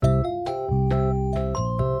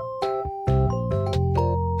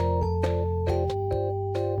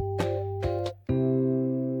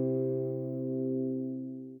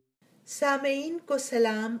سامعین کو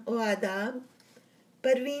سلام و آداب۔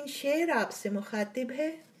 پروین شیر آپ سے مخاطب ہے،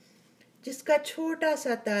 جس کا چھوٹا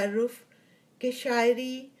سا تعارف کہ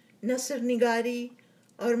شاعری، نثر نگاری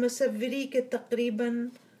اور مصوری کے تقریباً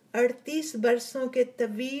 38 برسوں کے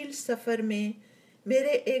طویل سفر میں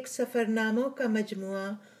میرے ایک سفر ناموں کا مجموعہ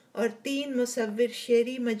اور 3 مصور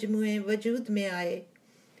شعری مجموعے وجود میں آئے۔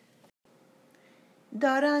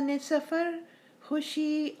 دوران سفر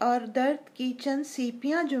خوشی اور درد کی چند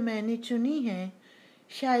سیپیاں جو میں نے چنی ہیں،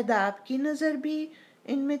 شاید آپ کی نظر بھی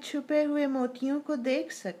ان میں چھپے ہوئے موتیوں کو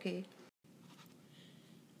دیکھ سکے۔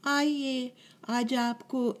 آئیے آج آپ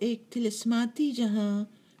کو ایک طلسماتی جہاں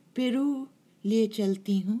پیرو لے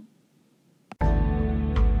چلتی ہوں۔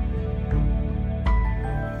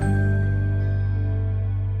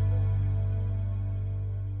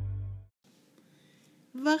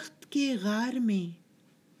 وقت کے غار میں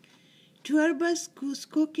ٹوربس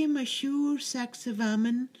کوسکو کے مشہور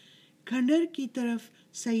سیکسوامن کھنڈر کی طرف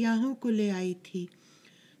سیاحوں کو لے آئی تھی۔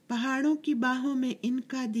 پہاڑوں کی باہوں میں ان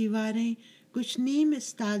کا دیواریں کچھ نیم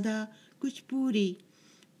استادہ کچھ پوری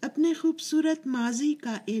اپنے خوبصورت ماضی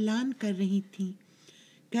کا اعلان کر رہی تھیں۔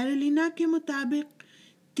 کیرولینا کے مطابق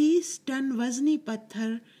 30 ٹن وزنی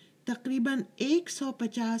پتھر تقریباً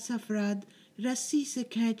 150 افراد رسی سے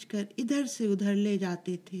کھینچ کر ادھر سے ادھر لے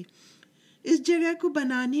جاتے تھے۔ اس جگہ کو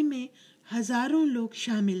بنانے میں ہزاروں لوگ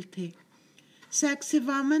شامل تھے۔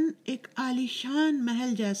 سیکسوامن ایک عالیشان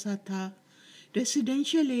محل جیسا تھا۔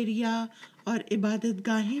 ریزیڈینشل ایریا اور عبادت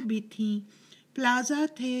گاہیں بھی تھیں، پلازا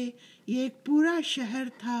تھے، یہ ایک پورا شہر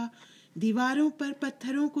تھا۔ دیواروں پر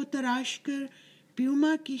پتھروں کو تراش کر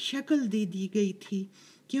پیوما کی شکل دے دی گئی تھی،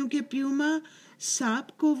 کیونکہ پیوما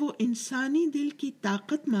سانپ کو وہ انسانی دل کی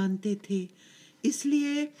طاقت مانتے تھے، اس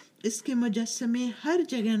لیے اس کے مجسمے ہر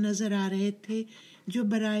جگہ نظر آ رہے تھے جو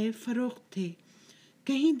برائے فروخت تھے۔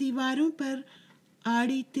 کہیں دیواروں پر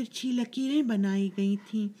آڑی ترچھی لکیریں بنائی گئی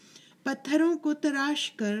تھیں، پتھروں کو تراش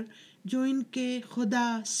کر جو ان کے خدا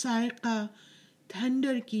سائقہ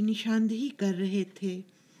تھنڈر کی نشاندہی کر رہے تھے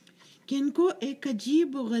کہ ان کو ایک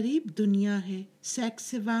عجیب و غریب دنیا ہے۔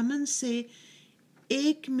 سیکسوامن سے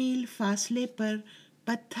 1 میل فاصلے پر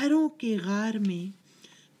پتھروں کے غار میں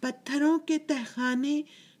پتھروں کے تہخانے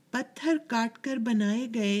پتھر کاٹ کر بنائے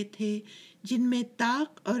گئے تھے، جن میں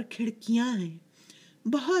طاق اور کھڑکیاں ہیں۔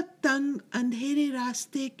 بہت تنگ اندھیرے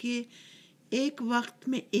راستے کے ایک وقت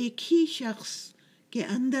میں ایک ہی شخص کے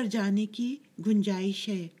اندر جانے کی گنجائش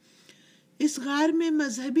ہے۔ اس غار میں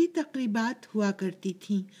مذہبی تقریبات ہوا کرتی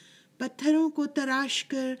تھیں۔ پتھروں کو تراش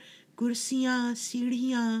کر کرسیاں،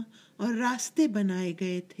 سیڑھیاں اور راستے بنائے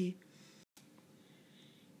گئے تھے۔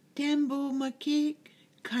 ٹیمبو مکے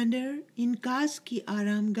کھنڈر انکاز کی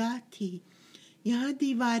آرام گاہ تھی۔ یہاں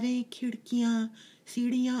دیواریں، کھڑکیاں،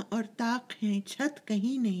 سیڑھیاں اور طاق ہیں، چھت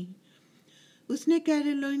کہیں نہیں۔ اس نے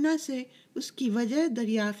کیرولینا سے اس کی وجہ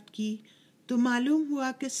دریافت کی تو معلوم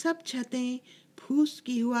ہوا کہ سب چھتیں پھوس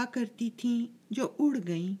کی ہوا کرتی تھیں جو اڑ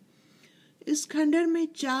گئیں۔ اس کھنڈر میں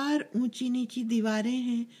 4 اونچی نیچی دیواریں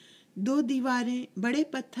ہیں۔ 2 دیواریں بڑے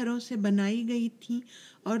پتھروں سے بنائی گئی تھیں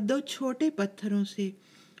اور 2 چھوٹے پتھروں سے۔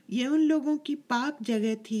 یہ ان لوگوں کی پاک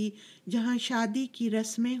جگہ تھی جہاں شادی کی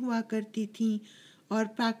رسمیں ہوا کرتی تھیں اور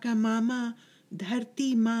پاکا ماما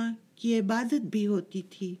دھرتی ماں کی عبادت بھی ہوتی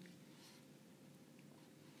تھی۔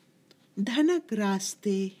 دھنک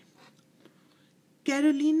راستے۔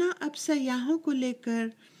 کیرولینا اب سیاحوں کو لے کر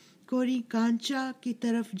کوریکانچا کی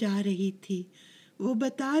طرف جا رہی تھی۔ وہ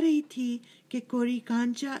بتا رہی تھی کہ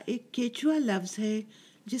کوریکانچا ایک کیچوا لفظ ہے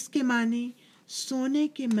جس کے معنی سونے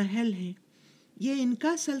کے محل ہیں۔ یہ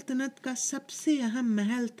انکا سلطنت کا سب سے اہم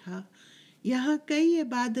محل تھا۔ یہاں کئی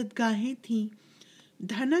عبادت گاہیں تھیں۔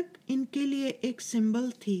 دھنک ان کے لیے ایک سمبل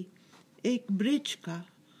تھی، ایک برج کا۔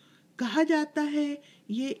 کہا جاتا ہے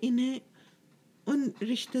یہ انہیں ان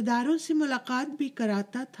رشتہ داروں سے ملاقات بھی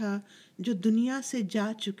کراتا تھا جو دنیا سے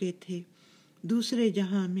جا چکے تھے دوسرے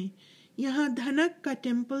جہاں میں۔ یہاں دھنک کا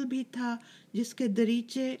ٹیمپل بھی تھا جس کے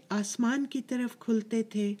دریچے آسمان کی طرف کھلتے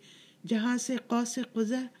تھے، جہاں سے قوس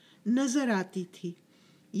قزح نظر آتی تھی۔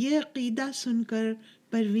 یہ عقیدہ سن کر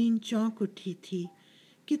پروین چونک اٹھی تھی۔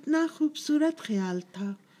 کتنا خوبصورت خیال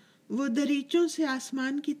تھا۔ وہ دریچوں سے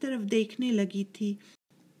آسمان کی طرف دیکھنے لگی تھی۔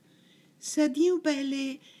 صدیوں پہلے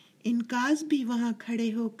انکاز بھی وہاں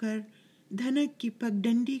کھڑے ہو کر دھنک کی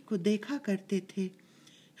پگڈنڈی کو دیکھا کرتے تھے،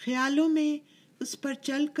 خیالوں میں اس پر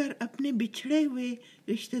چل کر اپنے بچھڑے ہوئے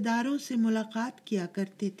رشتہ داروں سے ملاقات کیا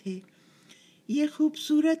کرتے تھے۔ یہ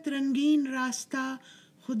خوبصورت رنگین راستہ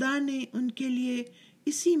خدا نے ان کے لیے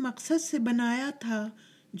اسی مقصد سے بنایا تھا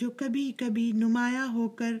جو کبھی کبھی نمایاں ہو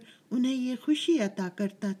کر انہیں یہ خوشی عطا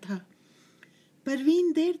کرتا تھا۔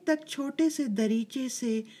 پروین دیر تک چھوٹے سے دریچے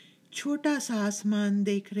سے छोटा सा आसमान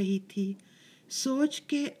देख रही थी। सोच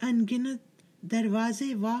के अनगिनत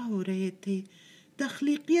दरवाजे वाह हो रहे थे।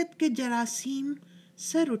 तख्लीकियत के जरासीम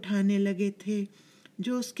सर उठाने लगे थे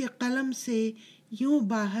जो उसके कलम से यूं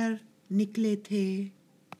बाहर निकले थे।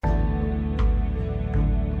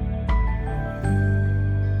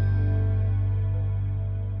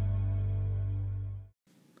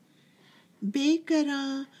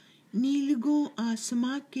 बेकरां नीलगो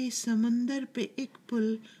आसमां के समंदर पे एक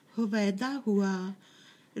पुल हुवैदा हुआ,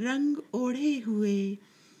 रंग ओढ़े हुए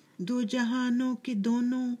दो जहानों के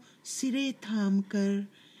दोनों सिरे थाम कर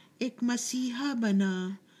एक मसीहा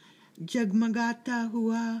बना। जगमगाता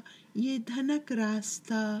हुआ ये धनक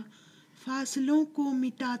रास्ता फासलों को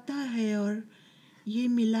मिटाता है और ये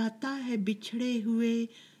मिलाता है बिछड़े हुए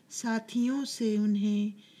साथियों से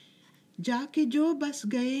उन्हें, जाके जो बस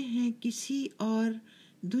गए हैं किसी और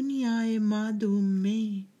दुनियाए मादूम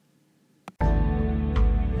में।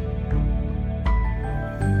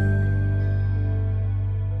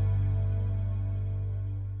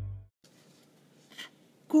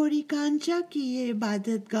 कोरिकांचा की ये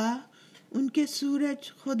इबादतगाह उनके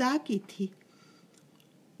सूरज खुदा की थी।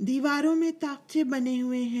 दीवारों में ताकचे बने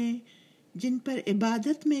हुए हैं जिन पर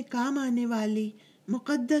इबादत में काम आने वाली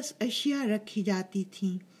मुक़द्दस अशिया रखी जाती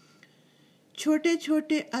थीं। छोटे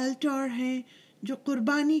छोटे अल्टार हैं जो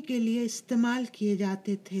कुर्बानी के लिए इस्तेमाल किए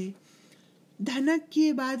जाते थे। धनक की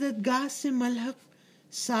इबादत गाह से मलहक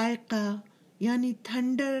सायका यानी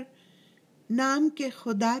थंडर नाम के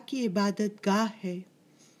खुदा की इबादत गाह है।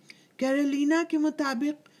 कैरोलिना के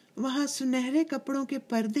मुताबिक वहाँ सुनहरे कपड़ों के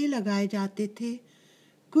पर्दे लगाए जाते थे।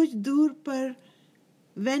 कुछ दूर पर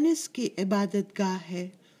वेनिस की इबादत गाह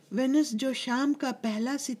है। वेनिस जो शाम का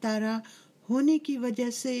पहला सितारा होने की वजह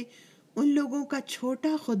से उन लोगों का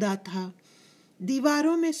छोटा खुदा था।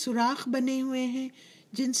 दीवारों में सुराख बने हुए हैं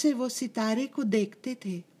जिनसे वो सितारे को देखते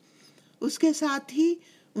थे। उसके साथ ही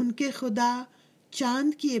उनके खुदा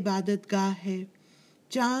चांद की इबादत गाह है।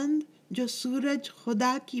 चांद जो सूरज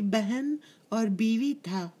खुदा की बहन और बीवी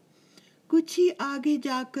था। कुछ ही आगे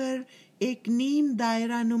जाकर एक नीम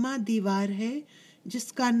दायरा नुमा दीवार है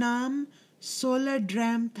जिसका नाम सोलर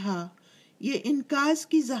ड्रैम था। ये इनकाज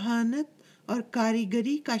की जहानत और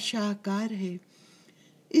कारीगरी का शाहकार है।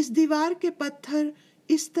 इस दीवार के पत्थर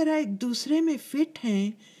इस तरह एक दूसरे में फिट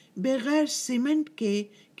हैं बगैर सीमेंट के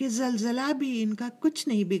कि जलजला भी इनका कुछ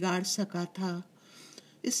नहीं बिगाड़ सका था।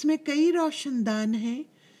 इसमें कई रोशनदान हैं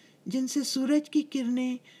जिनसे सूरज की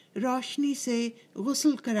किरणें रोशनी से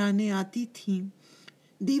गुस्ल कराने आती थीं।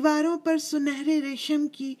 दीवारों पर सुनहरे रेशम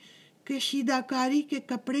की कशीदाकारी के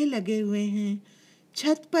कपड़े लगे हुए हैं।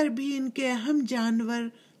 छत पर भी इनके अहम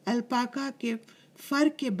जानवर अल्पाका के फर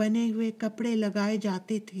के बने हुए कपड़े लगाए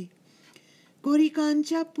जाते थे।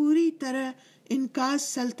 कोरिकांचा पूरी तरह इनकाज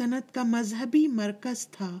सल्तनत का मजहबी मरकज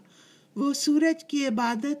था। वो सूरज की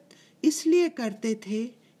इबादत इसलिए करते थे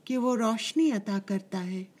कि वो रोशनी अता करता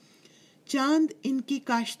है। चांद इनकी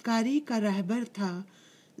काश्तकारी का रहबर था।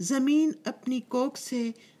 जमीन अपनी कोख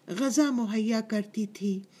से गज़ा मुहैया करती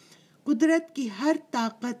थी। कुदरत की हर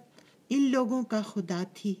ताकत इन लोगों का खुदा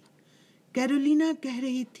थी। कैरोलिना कह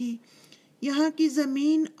रही थी, यहाँ की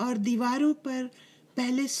जमीन और दीवारों पर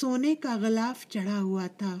पहले सोने का गलाफ चढ़ा हुआ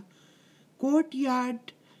था। कोर्ट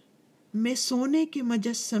यार्ड में सोने के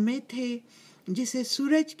मुजस्समे थे जिसे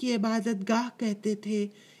सूरज की इबादत गाह कहते थे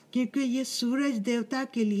क्योंकि ये सूरज देवता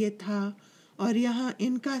के लिए था और यहाँ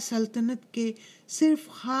इनका सल्तनत के सिर्फ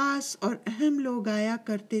खास और अहम लोग आया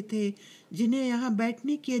करते थे जिन्हें यहाँ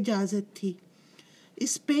बैठने की इजाज़त थी।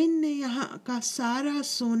 स्पेन ने यहाँ का सारा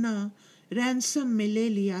सोना रैंसम में ले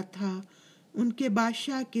लिया था उनके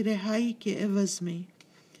बादशाह की रिहाई के एवज में।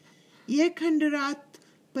 ये खंडरात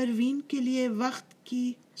परवीन के लिए वक्त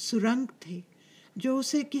की सुरंग थे जो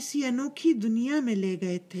उसे किसी अनोखी दुनिया में ले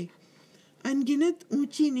गए थे। अनगिनत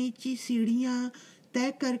ऊंची नीची सीढ़ियां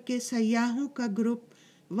तय करके सयाहों का ग्रुप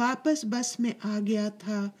वापस बस में आ गया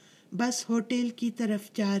था। बस होटल की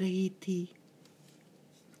तरफ जा रही थी।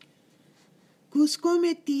 कुस्को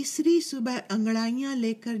में तीसरी सुबह अंगड़ाइयां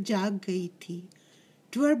लेकर जाग गई थी।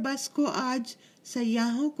 टूर बस को आज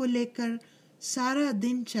सयाहों को लेकर सारा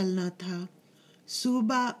दिन चलना था।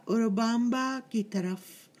 सूबा उरबाम्बा की तरफ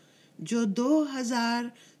जो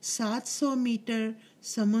 2700 मीटर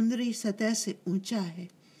समुद्री सतह से ऊंचा है।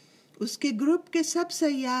 उसके ग्रुप के सब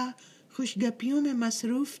सयाह खुशगपियों में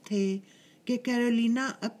मसरूफ थे कि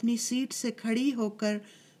कैरोलिना अपनी सीट से खड़ी होकर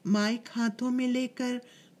माइक हाथों में लेकर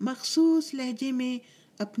मखसूस लहजे में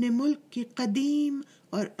अपने मुल्क की कदीम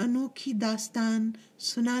और अनोखी दास्तान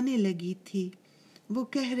सुनाने लगी थी। वो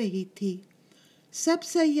कह रही थी, सब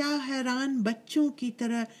सयाह हैरान बच्चों की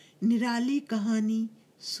तरह निराली कहानी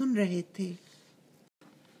सुन रहे थे।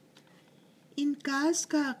 انکاس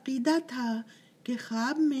کا عقیدہ تھا کہ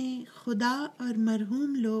خواب میں خدا اور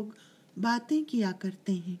مرحوم لوگ باتیں کیا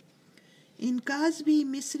کرتے ہیں۔ انکاس بھی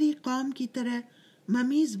مصری قوم کی طرح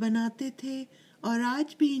ممیز بناتے تھے اور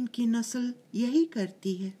آج بھی ان کی نسل یہی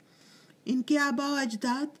کرتی ہے۔ ان کے آباء و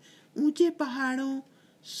اجداد اونچے پہاڑوں،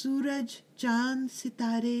 سورج، چاند،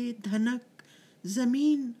 ستارے، دھنک،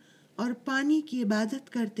 زمین اور پانی کی عبادت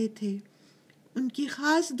کرتے تھے۔ ان کی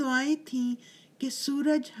خاص دعائیں تھیں کہ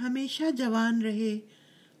سورج ہمیشہ جوان رہے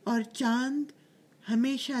اور چاند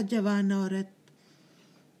ہمیشہ جوان عورت،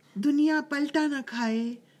 دنیا پلٹا نہ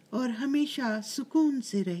کھائے اور ہمیشہ سکون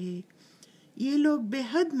سے رہے۔ یہ لوگ بے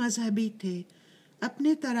حد مذہبی تھے،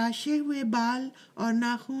 اپنے تراشے ہوئے بال اور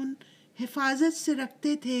ناخن حفاظت سے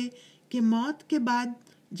رکھتے تھے کہ موت کے بعد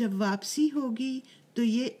جب واپسی ہوگی تو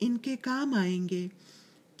یہ ان کے کام آئیں گے،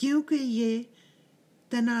 کیونکہ یہ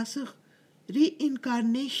تناسخ ری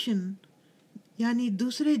انکارنیشن یعنی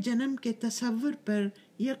دوسرے جنم کے تصور پر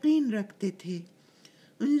یقین رکھتے تھے۔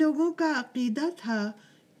 ان لوگوں کا عقیدہ تھا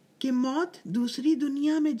کہ موت دوسری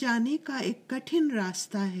دنیا میں جانے کا ایک کٹھن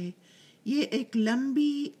راستہ ہے۔ یہ ایک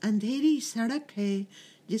لمبی اندھیری سڑک ہے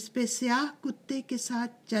جس پہ سیاہ کتے کے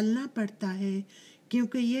ساتھ چلنا پڑتا ہے،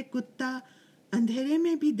 کیونکہ یہ کتا اندھیرے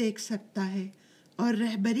میں بھی دیکھ سکتا ہے اور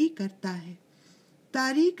رہبری کرتا ہے۔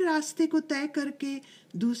 تاریک راستے کو طے کر کے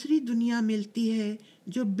دوسری دنیا ملتی ہے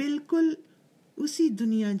جو بالکل اسی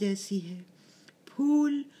دنیا جیسی ہے،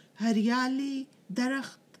 پھول، ہریالی،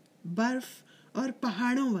 درخت، برف اور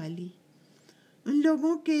پہاڑوں والی۔ ان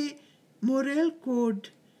لوگوں کے مورل کوڈ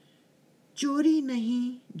چوری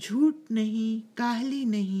نہیں، جھوٹ نہیں، کاہلی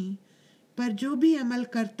نہیں، پر جو بھی عمل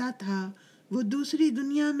کرتا تھا وہ دوسری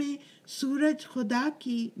دنیا میں سورج خدا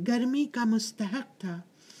کی گرمی کا مستحق تھا،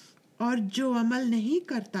 اور جو عمل نہیں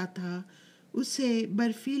کرتا تھا اسے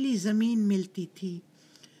برفیلی زمین ملتی تھی۔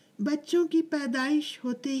 بچوں کی پیدائش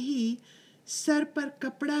ہوتے ہی سر پر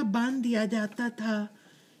کپڑا باندھ دیا جاتا تھا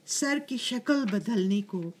سر کی شکل بدلنے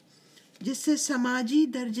کو، جس سے سماجی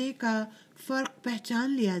درجے کا فرق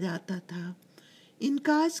پہچان لیا جاتا تھا۔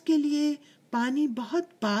 انکاس کے لیے پانی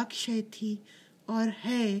بہت پاک شے تھی اور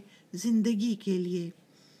ہے زندگی کے لیے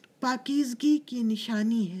پاکیزگی کی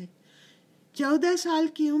نشانی ہے۔ 14 سال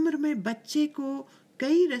کی عمر میں بچے کو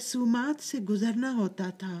کئی رسومات سے گزرنا ہوتا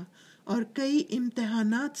تھا اور کئی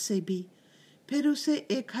امتحانات سے بھی۔ پھر اسے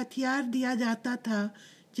ایک ہتھیار دیا جاتا تھا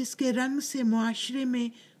جس کے رنگ سے معاشرے میں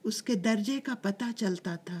اس کے درجے کا پتہ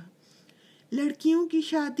چلتا تھا۔ لڑکیوں کی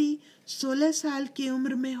شادی 16 سال کی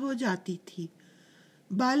عمر میں ہو جاتی تھی۔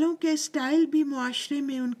 بالوں کے اسٹائل بھی معاشرے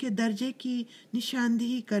میں ان کے درجے کی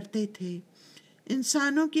نشاندہی کرتے تھے۔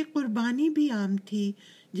 انسانوں کی قربانی بھی عام تھی،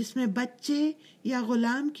 جس میں بچے یا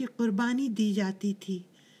غلام کی قربانی دی جاتی تھی۔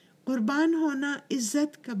 قربان ہونا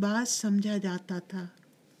عزت کا باعث سمجھا جاتا تھا۔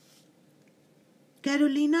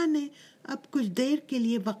 کیرولینا نے اب کچھ دیر کے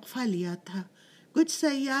لیے وقفہ لیا تھا۔ کچھ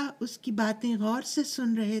سیاح اس کی باتیں غور سے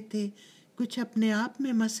سن رہے تھے، کچھ اپنے آپ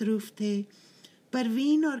میں مصروف تھے۔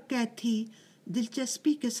 پروین اور کیتھی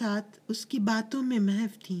دلچسپی کے ساتھ اس کی باتوں میں محو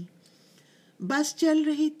تھیں۔ بس چل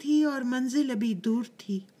رہی تھی اور منزل ابھی دور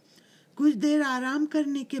تھی۔ کچھ دیر آرام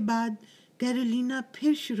کرنے کے بعد کیرولینا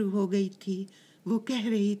پھر شروع ہو گئی تھی۔ وہ کہہ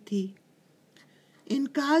رہی تھی،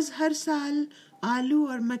 انکاز ہر سال آلو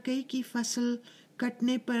اور مکئی کی فصل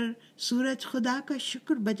کٹنے پر سورج خدا کا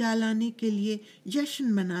شکر بجا لانے کے لیے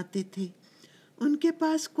جشن مناتے تھے۔ ان کے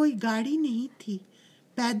پاس کوئی گاڑی نہیں تھی،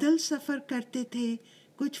 پیدل سفر کرتے تھے۔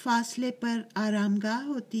 کچھ فاصلے پر آرام گاہ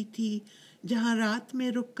ہوتی تھی جہاں رات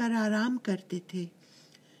میں رک کر آرام کرتے تھے۔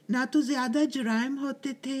 نہ تو زیادہ جرائم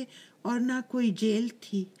ہوتے تھے اور نہ کوئی جیل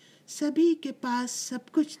تھی۔ سبھی کے پاس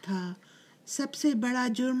سب کچھ تھا۔ سب سے بڑا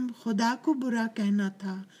جرم خدا کو برا کہنا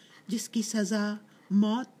تھا، جس کی سزا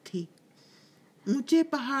موت تھی۔ اونچے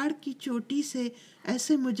پہاڑ کی چوٹی سے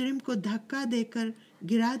ایسے مجرم کو دھکا دے کر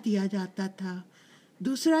گرا دیا جاتا تھا۔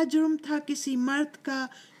 دوسرا جرم تھا کسی مرد کا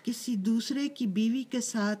کسی دوسرے کی بیوی کے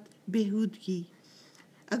ساتھ بےہودگی۔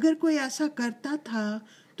 اگر کوئی ایسا کرتا تھا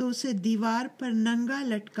تو اسے دیوار پر ننگا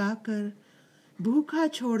لٹکا کر بھوکا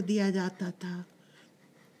چھوڑ دیا جاتا تھا۔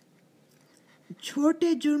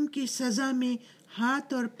 چھوٹے جرم کی سزا میں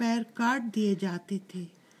ہاتھ اور پیر کاٹ دیے جاتے تھے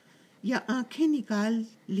یا آنکھیں نکال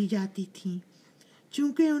لی جاتی تھیں۔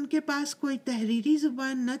 چونکہ ان کے پاس کوئی تحریری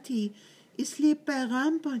زبان نہ تھی، اس لیے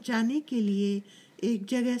پیغام پہنچانے کے لیے ایک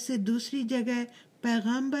جگہ سے دوسری جگہ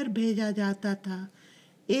پیغامبر بھیجا جاتا تھا۔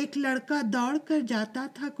 ایک لڑکا دوڑ کر جاتا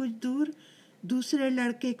تھا کچھ دور، دوسرے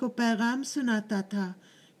لڑکے کو پیغام سناتا تھا،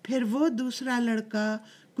 پھر وہ دوسرا لڑکا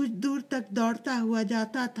کچھ دور تک دوڑتا ہوا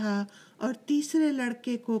جاتا تھا اور تیسرے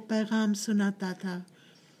لڑکے کو پیغام سناتا تھا۔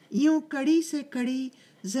 یوں کڑی سے کڑی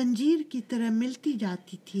زنجیر کی طرح ملتی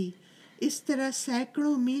جاتی تھی۔ اس طرح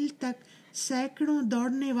سینکڑوں میل تک सैकड़ों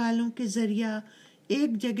दौड़ने वालों के जरिया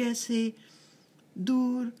एक जगह से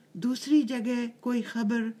दूर दूसरी जगह कोई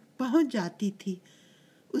खबर पहुंच जाती थी।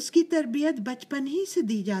 उसकी तरबियत बचपन ही से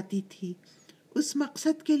दी जाती थी। उस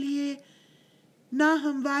मकसद के लिए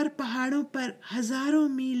नाहमवार पहाड़ों पर हजारों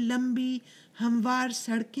मील लंबी हमवार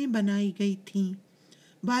सड़कें बनाई गई थीं।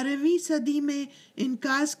 12वीं सदी में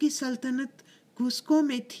इनकाज की सल्तनत कुस्को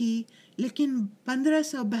में थी, लेकिन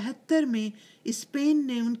 1572 में स्पेन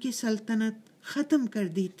ने उनकी सल्तनत ख़त्म कर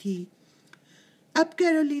दी थी। अब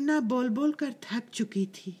कैरोलिना बोल बोल कर थक चुकी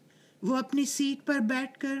थी। वो अपनी सीट पर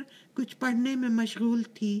बैठकर कुछ पढ़ने में मशगूल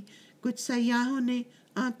थी। कुछ सयाहों ने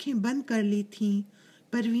आंखें बंद कर ली थीं।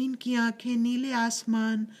 परवीन की आंखें नीले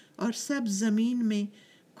आसमान और सब्ज ज़मीन में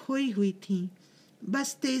खोई हुई थीं।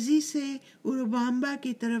 बस तेजी से उरुबाम्बा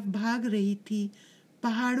की तरफ भाग रही थी।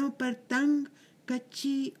 पहाड़ों पर तंग,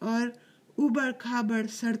 कच्ची और उबड़ खाबड़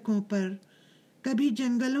सड़कों पर, कभी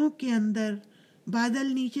जंगलों के अंदर, बादल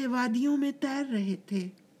नीचे वादियों में तैर रहे थे।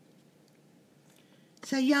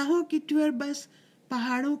 सयाहों की टूर बस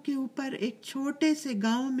पहाड़ों के ऊपर एक छोटे से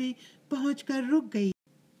गांव में पहुंचकर रुक गई,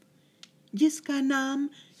 जिसका नाम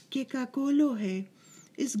केकाकोलो है।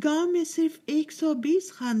 इस गांव में सिर्फ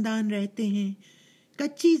 120 खानदान रहते हैं।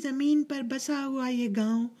 कच्ची जमीन पर बसा हुआ ये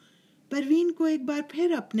गांव परवीन को एक बार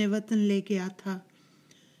फिर अपने वतन ले गया था।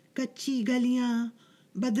 कच्ची गलियां,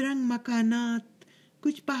 बदरंग मकानात,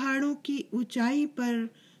 कुछ पहाड़ों की ऊंचाई पर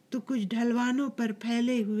तो कुछ ढलवानों पर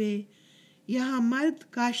फैले हुए। यहाँ मर्द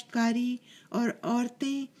काश्तकारी और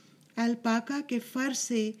औरतें अल्पाका के फर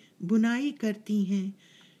से बुनाई करती हैं।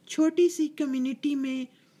 छोटी सी कम्युनिटी में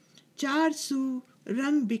 4 सू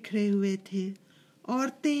रंग बिखरे हुए थे।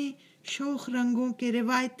 औरतें शोख रंगों के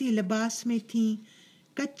रिवायती लिबास में थीं।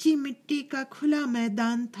 कच्ची मिट्टी का खुला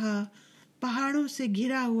मैदान था, पहाड़ों से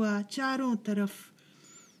घिरा हुआ चारों तरफ।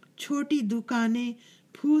 छोटी दुकानें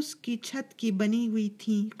फूस की छत की बनी हुई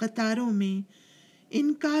थीं कतारों में।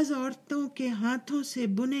 इनकाज औरतों के हाथों से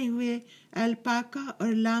बुने हुए अल्पाका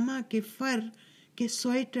और लामा के फर के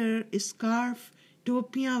स्वेटर, स्कार्फ,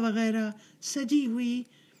 टोपियां वगैरह सजी हुई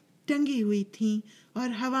टंगी हुई थीं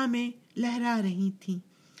और हवा में लहरा रही थीं।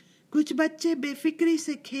 कुछ बच्चे बेफिक्री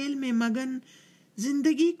से खेल में मगन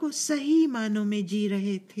जिंदगी को सही मानों में जी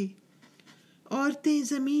रहे थे। औरतें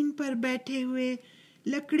जमीन पर बैठे हुए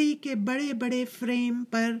लकड़ी के बड़े बड़े फ्रेम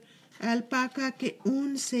पर अल्पाका के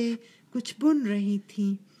ऊन से कुछ बुन रही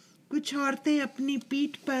थीं। कुछ औरतें अपनी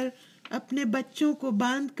पीठ पर अपने बच्चों को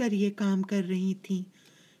बांध कर ये काम कर रही थीं।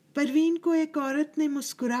 परवीन को एक औरत ने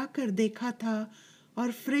मुस्कुरा कर देखा था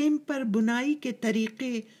और फ्रेम पर बुनाई के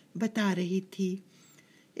तरीके बता रही थी।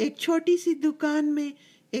 एक छोटी सी दुकान में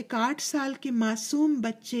एक 8 साल के मासूम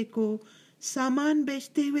बच्चे को सामान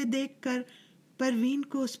बेचते हुए देखकर परवीन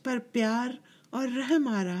को उस पर प्यार और रहम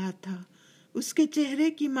आ रहा था। उसके चेहरे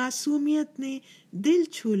की मासूमियत ने दिल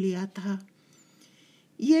छू लिया था।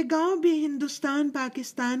 ये गांव भी हिंदुस्तान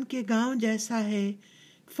पाकिस्तान के गांव जैसा है।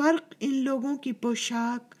 फर्क इन लोगों की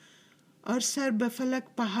पोशाक और सरबफलक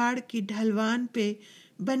पहाड़ की ढलवान पे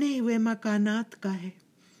बने हुए मकानात का है।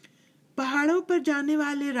 पहाड़ों पर जाने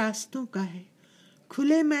वाले रास्तों का है।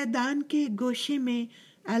 खुले मैदान के गोशे में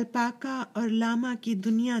अल्पाका और लामा की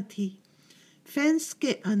दुनिया थी। फेंस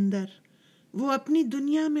के अंदर वो अपनी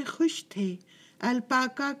दुनिया में खुश थे।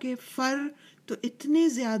 अल्पाका के फर तो इतने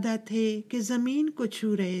ज्यादा थे कि जमीन को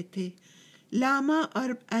छू रहे थे। लामा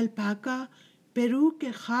और अल्पाका पेरू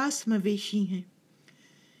के खास मवेशी हैं।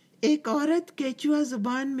 एक औरत केचुआ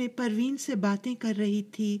जुबान में परवीन से बातें कर रही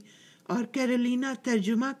थी और कैरोलिना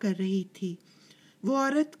तर्जुमा कर रही थी। वो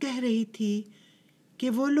औरत कह रही थी कि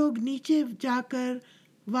वो लोग नीचे जाकर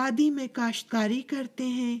वादी में काश्तकारी करते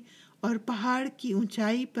हैं और पहाड़ की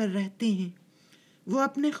ऊंचाई पर रहते हैं। वो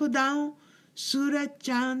अपने खुदाओं सूरज,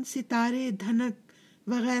 चांद, सितारे, धनक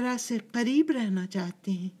वगैरह से करीब रहना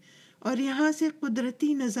चाहते हैं और यहाँ से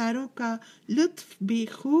कुदरती नज़ारों का लुत्फ भी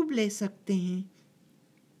खूब ले सकते हैं।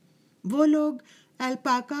 वो लोग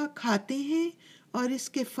अल्पाका खाते हैं और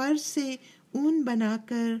इसके फर से ऊन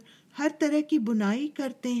बनाकर हर तरह की बुनाई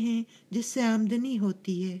करते हैं, जिससे आमदनी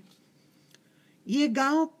होती है। ये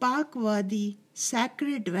गांव पाक वादी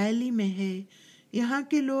सैक्रेड वैली में है। यहाँ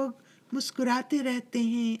के लोग मुस्कुराते रहते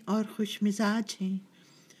हैं और खुशमिजाज हैं।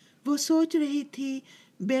 वो सोच रही थी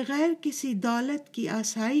बगैर किसी दौलत की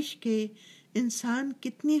आसाइश के इंसान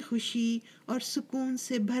कितनी खुशी और सुकून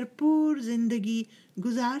से भरपूर जिंदगी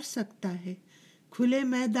गुजार सकता है। खुले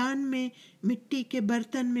मैदान में मिट्टी के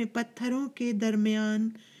बर्तन में पत्थरों के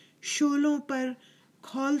दरमियान शोलों पर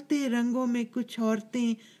खौलते रंगों में कुछ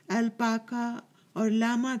औरतें अल्पाका और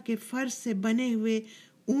लामा के फर से बने हुए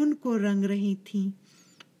ऊन को रंग रही थीं।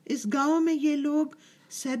 इस गांव में ये लोग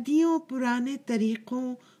सदियों पुराने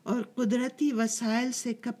तरीकों اور قدرتی وسائل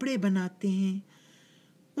سے کپڑے بناتے ہیں۔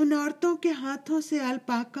 ان عورتوں کے ہاتھوں سے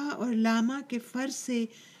الپاکا اور لاما کے فر سے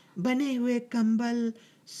بنے ہوئے کمبل،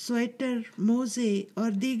 سویٹر، موزے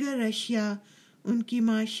اور دیگر اشیاء ان کی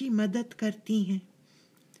معاشی مدد کرتی ہیں۔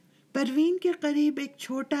 پروین کے قریب ایک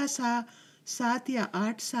چھوٹا سا 7 یا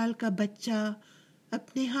 8 سال کا بچہ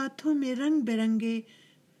اپنے ہاتھوں میں رنگ برنگے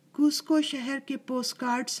کوسکو شہر کے پوسٹ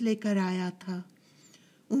کارڈز لے کر آیا تھا،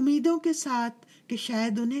 امیدوں کے ساتھ کہ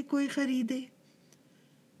شاید انہیں کوئی خریدے۔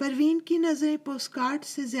 پروین کی نظریں پوسٹ کارڈ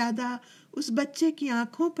سے زیادہ اس بچے کی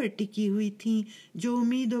آنکھوں پر ٹکی ہوئی تھیں جو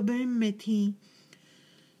امید و بیم میں تھیں۔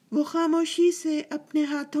 وہ خاموشی سے اپنے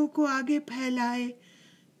ہاتھوں کو آگے پھیلائے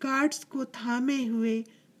کارڈز کو تھامے ہوئے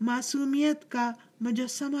معصومیت کا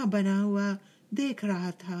مجسمہ بنا ہوا دیکھ رہا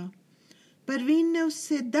تھا۔ پروین نے اس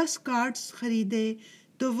سے 10 کارڈز خریدے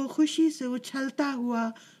تو وہ خوشی سے اچھلتا ہوا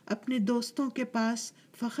اپنے دوستوں کے پاس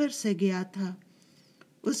فخر سے گیا تھا۔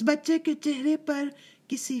 اس بچے کے چہرے پر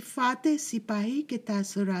کسی فاتح سپاہی کے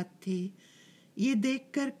تاثرات تھے۔ یہ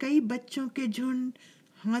دیکھ کر کئی بچوں کے جھنڈ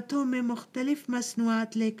ہاتھوں میں مختلف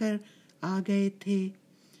مصنوعات لے کر آ گئے تھے۔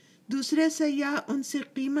 دوسرے سیاح ان سے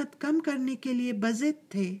قیمت کم کرنے کے لیے بضد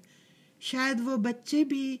تھے۔ شاید وہ بچے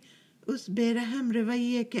بھی اس بے رحم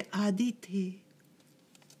رویے کے عادی تھے۔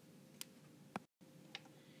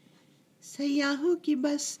 سیاحوں کی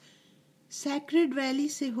بس سیکرڈ ویلی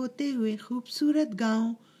سے ہوتے ہوئے خوبصورت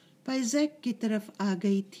گاؤں پائزیک کی طرف آ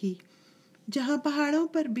گئی تھی، جہاں پہاڑوں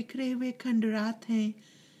پر بکھرے ہوئے کھنڈرات ہیں۔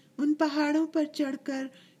 ان پہاڑوں پر چڑھ کر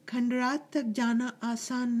کھنڈرات تک جانا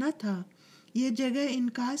آسان نہ تھا۔ یہ جگہ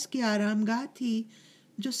انکاس کی آرام گاہ تھی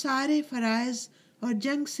جو سارے فرائض اور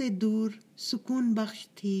جنگ سے دور سکون بخش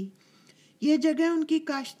تھی۔ یہ جگہ ان کی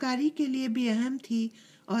کاشتکاری کے لیے بھی اہم تھی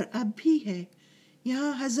اور اب بھی ہے۔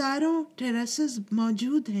 یہاں ہزاروں ٹیرسز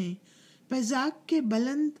موجود ہیں۔ پائزیک کے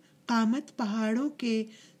بلند قامت پہاڑوں کے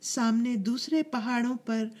سامنے دوسرے پہاڑوں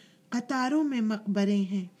پر قطاروں میں مقبرے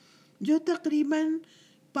ہیں جو تقریباً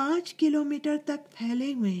 5 کلومیٹر تک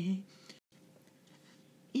پھیلے ہوئے ہیں۔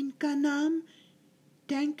 ان کا نام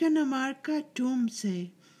ٹینکنمارکا ٹومبز ہے۔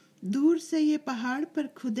 دور سے یہ پہاڑ پر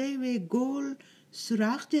کھدے ہوئے گول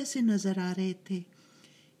سوراخ جیسے نظر آ رہے تھے۔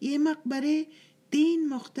 یہ مقبرے 3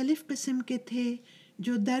 مختلف قسم کے تھے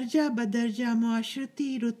جو درجہ بدرجہ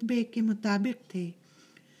معاشرتی رتبے کے مطابق تھے۔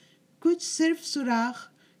 کچھ صرف سوراخ،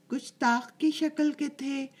 کچھ طاق کی شکل کے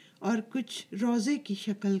تھے اور کچھ روزے کی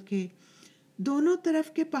شکل کے۔ دونوں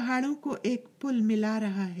طرف کے پہاڑوں کو ایک پل ملا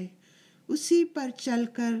رہا ہے، اسی پر چل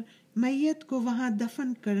کر میت کو وہاں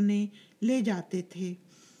دفن کرنے لے جاتے تھے۔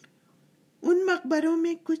 ان مقبروں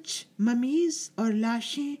میں کچھ ممیز اور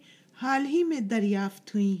لاشیں حال ہی میں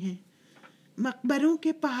دریافت ہوئی ہیں۔ مقبروں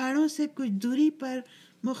کے پہاڑوں سے کچھ دوری پر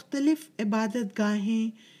مختلف عبادت گاہیں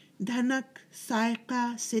دھنک، سائقہ،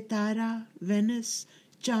 ستارہ، وینس،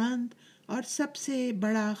 چاند اور سب سے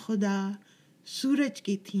بڑا خدا سورج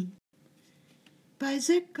کی تھیں۔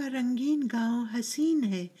 پائزیک کا رنگین گاؤں حسین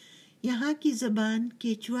ہے۔ یہاں کی زبان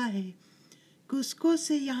کیچوا ہے۔ کوسکو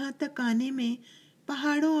سے یہاں تک آنے میں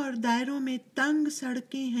پہاڑوں اور دائروں میں تنگ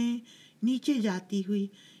سڑکیں ہیں نیچے جاتی ہوئی۔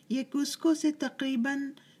 یہ کوسکو سے تقریباً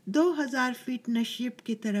 2000 فیٹ نشیب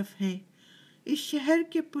کی طرف ہے۔ اس شہر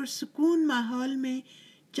کے پرسکون ماحول میں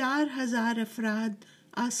 4000 افراد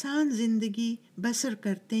آسان زندگی بسر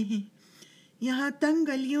کرتے ہیں۔ یہاں تنگ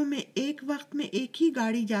گلیوں میں ایک وقت میں ایک ہی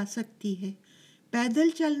گاڑی جا سکتی ہے۔ پیدل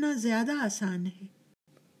چلنا زیادہ آسان ہے۔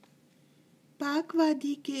 پاک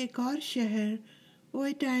وادی کے ایک اور شہر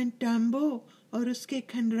اویٹانٹامبو اور اس کے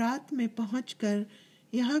کھنڈرات میں پہنچ کر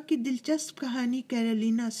یہاں کی دلچسپ کہانی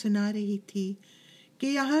کیرولینا سنا رہی تھی کہ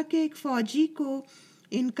یہاں کے ایک فوجی کو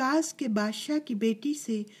انکاس کے بادشاہ کی بیٹی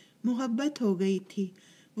سے محبت ہو گئی تھی۔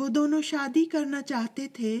 وہ دونوں شادی کرنا چاہتے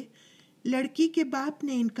تھے۔ لڑکی کے باپ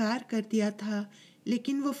نے انکار کر دیا تھا،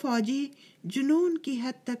 لیکن وہ فوجی جنون کی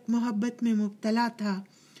حد تک محبت میں مبتلا تھا۔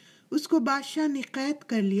 اس کو بادشاہ نے قید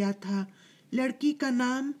کر لیا تھا۔ لڑکی کا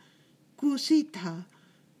نام کوسی تھا۔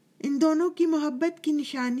 ان دونوں کی محبت کی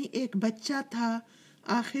نشانی ایک بچہ تھا۔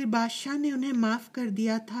 آخر بادشاہ نے انہیں معاف کر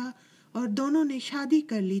دیا تھا اور دونوں نے شادی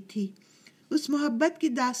کر لی تھی۔ اس محبت کی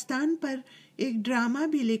داستان پر ایک ڈرامہ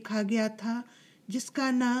بھی لکھا گیا تھا جس کا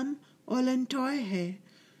نام اولنٹوئے ہے۔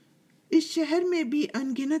 اس شہر میں بھی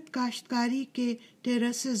انگنت کاشتکاری کے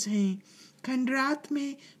ٹیرسز ہیں۔ کھنڈرات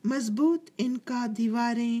میں مضبوط انکا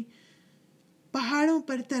دیواریں، پہاڑوں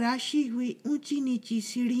پر تراشی ہوئی اونچی نیچی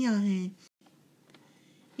سیڑھیاں ہیں۔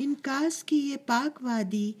 انکاس کی یہ پاک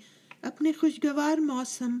وادی اپنے خوشگوار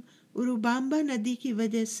موسم اروبامبا ندی کی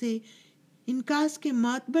وجہ سے انکاس کے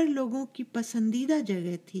معتبر لوگوں کی پسندیدہ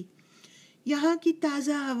جگہ تھی۔ یہاں کی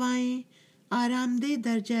تازہ ہوائیں، آرام دہ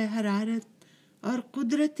درجہ حرارت اور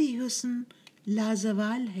قدرتی حسن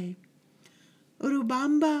لازوال ہے۔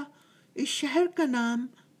 اروبامبا، اس شہر کا نام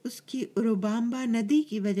اس کی اروبامبا ندی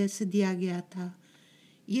کی وجہ سے دیا گیا تھا۔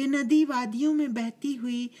 یہ ندی وادیوں میں بہتی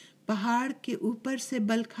ہوئی پہاڑ کے اوپر سے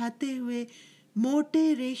بل کھاتے ہوئے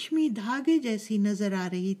موٹے ریشمی دھاگے جیسی نظر آ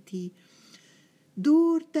رہی تھی،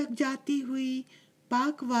 دور تک جاتی ہوئی،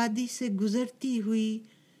 پاک وادی سے گزرتی ہوئی،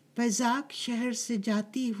 پزاک شہر سے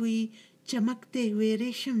جاتی ہوئی، چمکتے ہوئے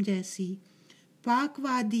ریشم جیسی۔ پاک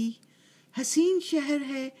وادی حسین شہر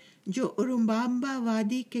ہے جو اروبامبا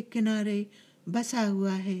وادی کے کنارے بسا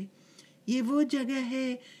ہوا ہے۔ یہ وہ جگہ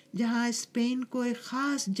ہے جہاں اسپین کو ایک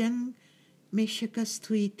خاص جنگ میں شکست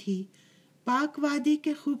ہوئی تھی۔ پاک وادی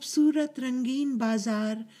کے خوبصورت رنگین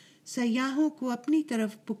بازار سیاحوں کو اپنی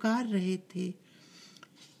طرف پکار رہے تھے۔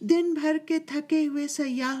 دن بھر کے تھکے ہوئے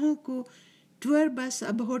سیاحوں کو ٹور بس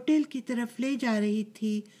اب ہوٹل کی طرف لے جا رہی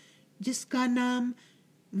تھی جس کا نام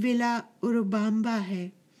ولا اروبامبا ہے۔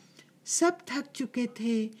 سب تھک چکے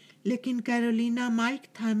تھے لیکن کیرولینا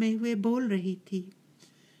مائک تھامے ہوئے بول رہی تھی۔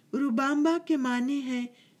 اروبامبا کے معنی ہے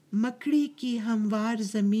مکڑی کی ہموار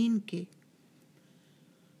زمین کے،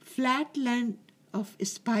 فلیٹ لینڈ آف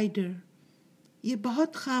اسپائڈر۔ یہ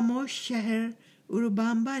بہت خاموش شہر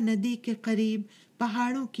اروبامبا ندی کے قریب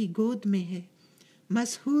پہاڑوں کی گود میں ہے۔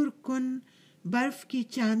 مسحور کن برف کی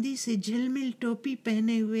چاندی سے جھلمل ٹوپی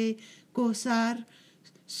پہنے ہوئے کوہسار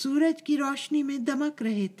سورج کی روشنی میں دمک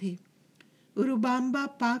رہے تھے۔ اروبامبا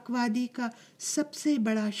پاک وادی کا سب سے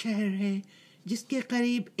بڑا شہر ہے جس کے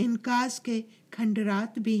قریب انکاز کے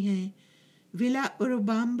کھنڈرات بھی ہیں۔ ولا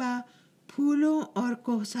اروبامبا پھولوں اور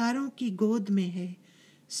کوہساروں کی گود میں ہے۔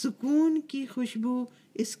 سکون کی خوشبو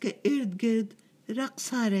اس کے ارد گرد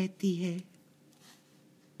رقصاں رہتی ہے۔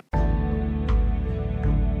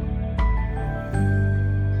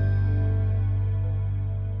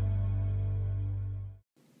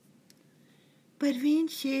 پروین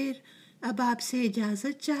شیر اب آپ سے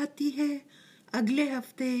اجازت چاہتی ہے۔ اگلے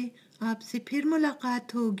ہفتے آپ سے پھر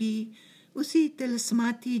ملاقات ہوگی اسی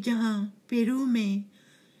طلسماتی جہاں پیرو میں۔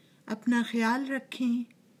 اپنا خیال رکھیں۔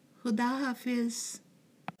 خدا حافظ۔